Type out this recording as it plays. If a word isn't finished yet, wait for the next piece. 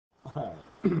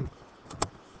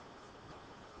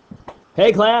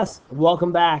Hey class,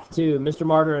 welcome back to Mr.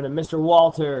 Martin and Mr.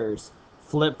 Walters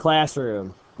Flip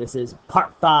Classroom. This is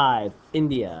part 5,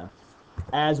 India.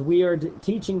 As we are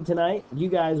teaching tonight, you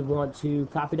guys want to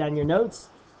copy down your notes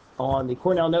on the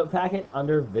Cornell note packet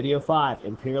under video 5,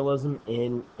 Imperialism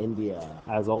in India.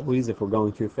 As always, if we're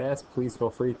going too fast, please feel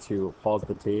free to pause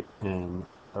the tape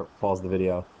or pause the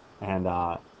video and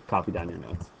copy down your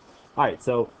notes. All right,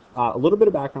 so a little bit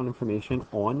of background information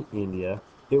on India.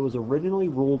 It was originally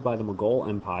ruled by the Mughal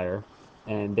Empire,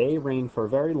 and they reigned for a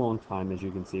very long time, as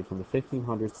you can see, from the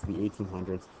 1500s to the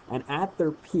 1800s. And at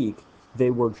their peak,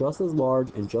 they were just as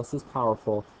large and just as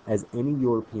powerful as any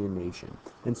European nation.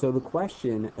 And so the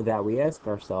question that we ask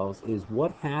ourselves is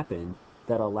what happened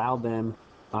that allowed them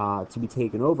to be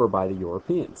taken over by the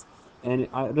Europeans? And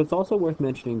it's also worth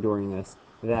mentioning during this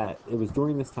that it was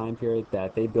during this time period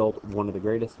that they built one of the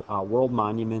greatest world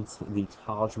monuments, the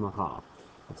Taj Mahal.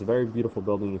 It's a very beautiful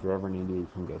building. If you're ever in India, you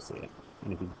can go see it.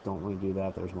 And if you don't want to do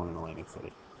that, there's one in Atlantic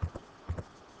City.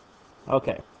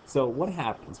 Okay, so what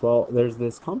happens? Well, there's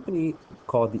this company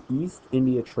called the East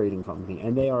India Trading Company,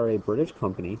 and they are a British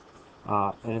company.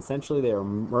 And essentially, they are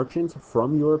merchants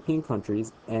from European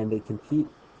countries, and they compete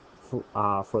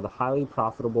for the highly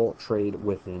profitable trade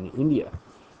within India.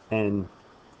 And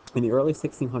in the early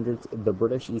 1600s, the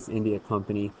British East India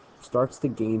Company starts to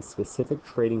gain specific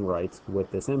trading rights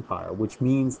with this empire, which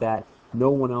means that no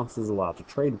one else is allowed to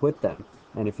trade with them.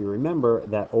 And if you remember,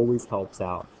 that always helps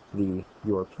out the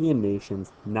European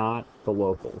nations, not the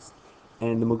locals.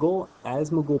 And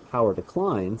as Mughal power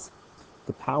declines,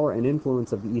 the power and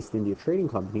influence of the East India Trading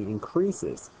Company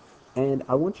increases. And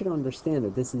I want you to understand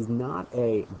that this is not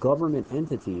a government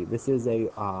entity. This is a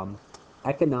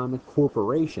economic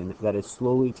corporation that is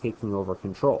slowly taking over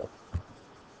control.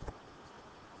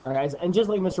 All right, guys, and just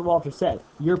like Mr. Walters said,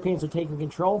 Europeans are taking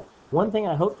control. One thing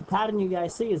I hope the pattern you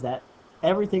guys see is that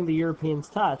everything the Europeans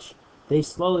touch, they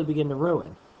slowly begin to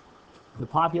ruin. The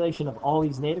population of all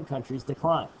these native countries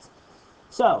declines.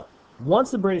 So,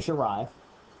 once the British arrive,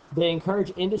 they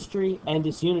encourage industry and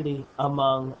disunity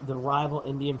among the rival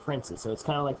Indian princes. So it's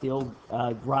kind of like the old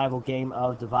rival game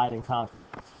of divide and conquer.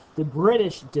 The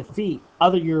British defeat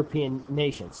other European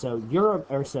nations. So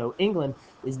England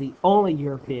is the only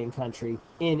European country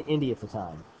in India at the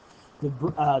time.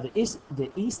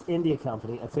 The East India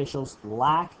Company officials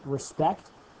lack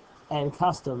respect and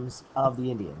customs of the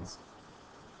Indians.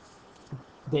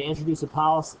 They introduce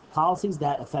policies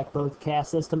that affect both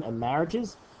caste system and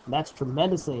marriages. And that's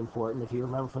tremendously important if you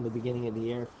remember from the beginning of the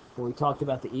year when we talked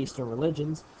about the Eastern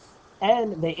religions.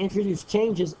 And they introduce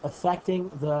changes affecting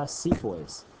the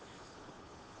sepoys.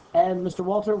 And Mr.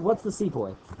 Walter, what's the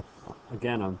sepoy?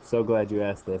 Again, I'm so glad you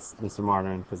asked this, Mr.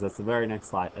 Martin, because that's the very next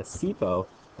slide. A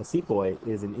sepoy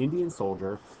is an Indian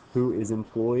soldier who is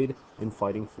employed in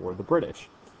fighting for the British.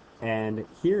 And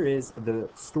here is the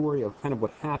story of kind of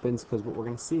what happens, because what we're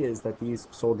going to see is that these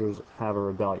soldiers have a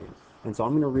rebellion. And so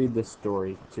I'm going to read this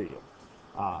story to you.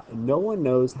 No one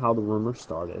knows how the rumor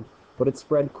started, but it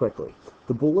spread quickly.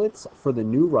 The bullets for the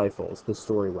new rifles, the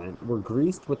story went, were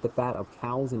greased with the fat of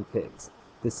cows and pigs.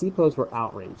 The sepoys were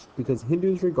outraged because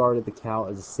Hindus regarded the cow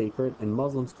as sacred and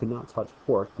Muslims could not touch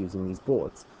pork using these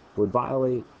bullets. It would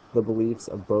violate the beliefs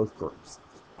of both groups.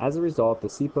 As a result, the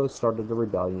sepoys started a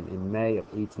rebellion in May of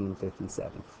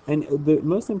 1857. And the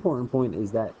most important point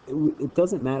is that it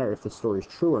doesn't matter if the story is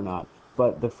true or not,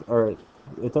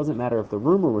 it doesn't matter if the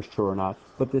rumor was true or not,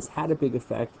 but this had a big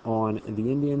effect on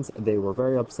the Indians. They were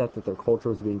very upset that their culture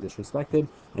was being disrespected,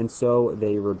 and so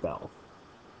they rebelled.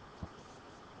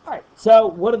 All right, so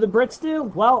what do the Brits do?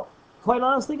 Well, quite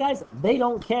honestly, guys, they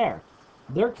don't care.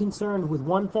 They're concerned with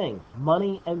one thing,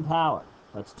 money and power.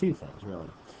 That's two things, really.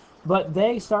 But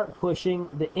they start pushing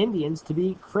the Indians to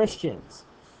be Christians.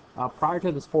 Prior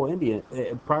to this whole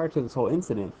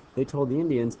incident, they told the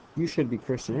Indians, "You should be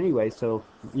Christian anyway, so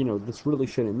this really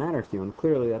shouldn't matter to you." And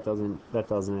clearly,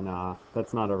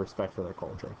 that's not a respect for their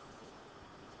culture.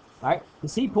 All right, the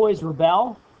sepoys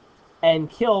rebel and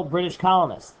kill British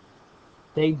colonists.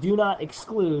 They do not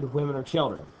exclude women or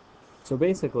children. So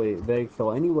basically, they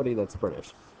kill anybody that's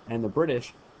British, and the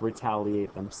British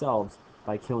retaliate themselves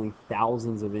by killing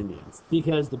thousands of Indians.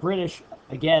 Because the British,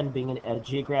 again, being a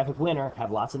geographic winner,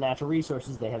 have lots of natural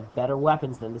resources. They have better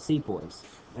weapons than the sepoys.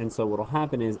 And so what'll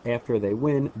happen is, after they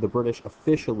win, the British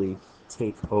officially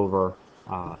take over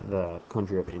the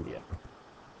country of India.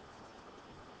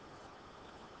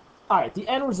 All right, the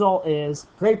end result is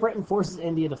Great Britain forces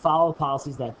India to follow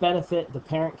policies that benefit the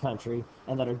parent country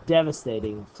and that are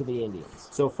devastating to the Indians.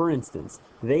 So, for instance,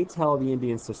 they tell the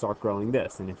Indians to start growing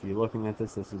this, and if you're looking at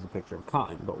this, this is a picture of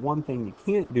cotton. But one thing you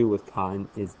can't do with cotton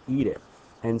is eat it.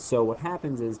 And so what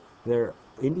happens is their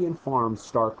Indian farms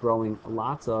start growing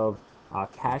lots of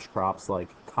cash crops like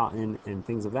cotton and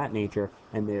things of that nature,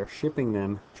 and they're shipping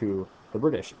them to the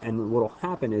British. And what'll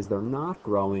happen is they're not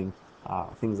growing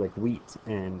things like wheat,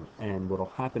 and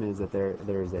what'll happen is that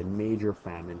there's a major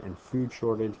famine and food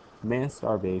shortage, mass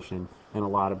starvation, and a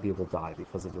lot of people die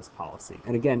because of this policy.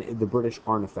 And again, the British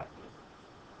aren't affected.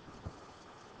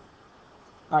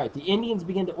 All right, the Indians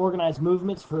begin to organize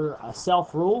movements for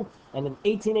self-rule, and in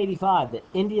 1885, the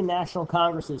Indian National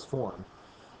Congress is formed.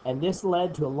 And this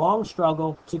led to a long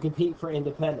struggle to compete for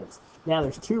independence. Now,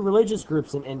 there's two religious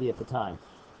groups in India at the time,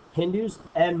 Hindus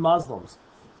and Muslims.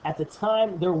 At the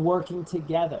time, they're working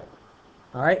together,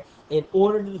 all right, in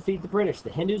order to defeat the British.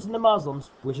 The Hindus and the Muslims,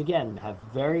 which again have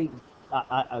very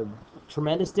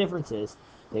tremendous differences,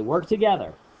 they work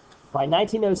together. By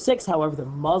 1906, however, the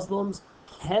Muslims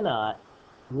cannot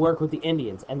work with the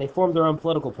Indians, and they formed their own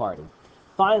political party.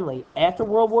 Finally, after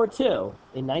World War II,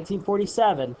 in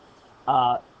 1947,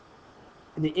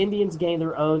 the Indians gain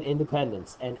their own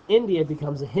independence, and India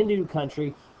becomes a Hindu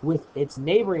country with its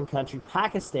neighboring country,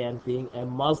 Pakistan, being a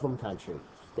Muslim country.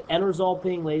 The end result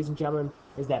being, ladies and gentlemen,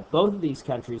 is that both of these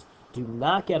countries do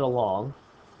not get along.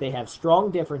 They have strong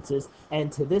differences,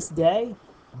 and to this day,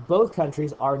 both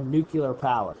countries are nuclear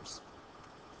powers.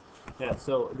 Yeah,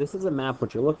 so this is a map.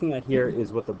 What you're looking at here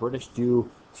is what the British do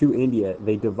to India.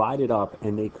 They divide it up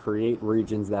and they create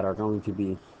regions that are going to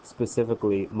be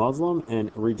specifically Muslim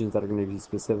and regions that are going to be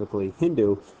specifically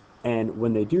Hindu. And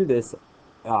when they do this,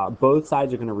 both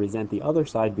sides are going to resent the other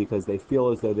side because they feel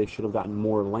as though they should have gotten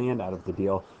more land out of the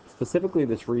deal, specifically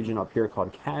this region up here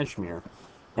called Kashmir.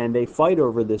 And they fight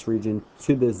over this region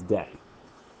to this day.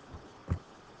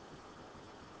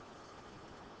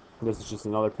 This is just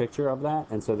another picture of that.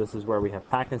 And so this is where we have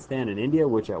Pakistan and India,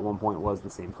 which at one point was the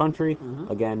same country.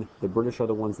 Again, the British are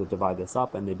the ones that divide this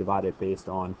up, and they divide it based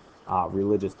on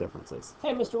religious differences.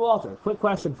 Hey, Mr. Walter, quick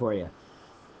question for you.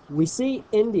 We see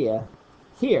India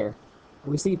here.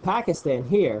 We see Pakistan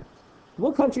here.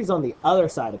 What country's on the other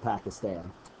side of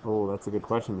Pakistan? Oh, that's a good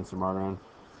question, Mr. Margaran.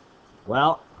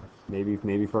 Well,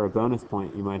 Maybe for a bonus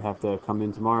point, you might have to come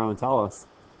in tomorrow and tell us.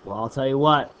 I'll tell you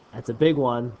what. That's a big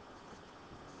one.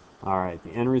 All right, the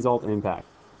end result impact.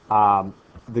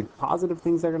 The positive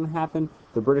things that are going to happen,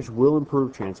 the British will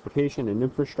improve transportation and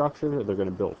infrastructure. They're going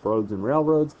to build roads and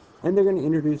railroads, and they're going to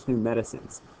introduce new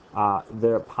medicines.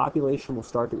 Their population will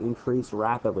start to increase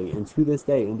rapidly, and to this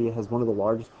day, India has one of the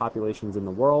largest populations in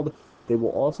the world. They will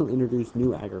also introduce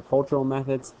new agricultural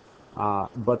methods,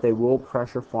 but they will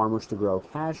pressure farmers to grow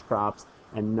cash crops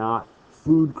and not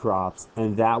food crops,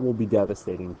 and that will be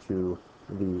devastating to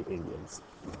the Indians.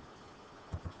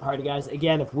 Alrighty, guys.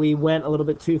 Again, if we went a little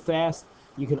bit too fast,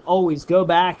 you can always go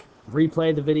back,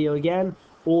 replay the video again,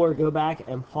 or go back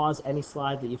and pause any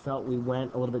slide that you felt we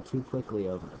went a little bit too quickly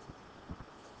over.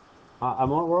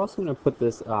 We're also going to put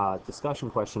this discussion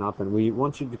question up, and we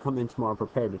want you to come in tomorrow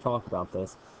prepared to talk about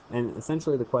this. And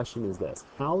essentially the question is this: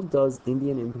 how does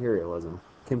Indian imperialism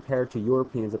compare to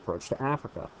Europeans' approach to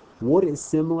Africa? What is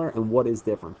similar and what is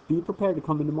different? Be prepared to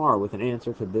come in tomorrow with an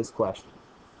answer to this question.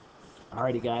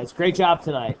 Alrighty, guys. Great job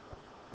tonight.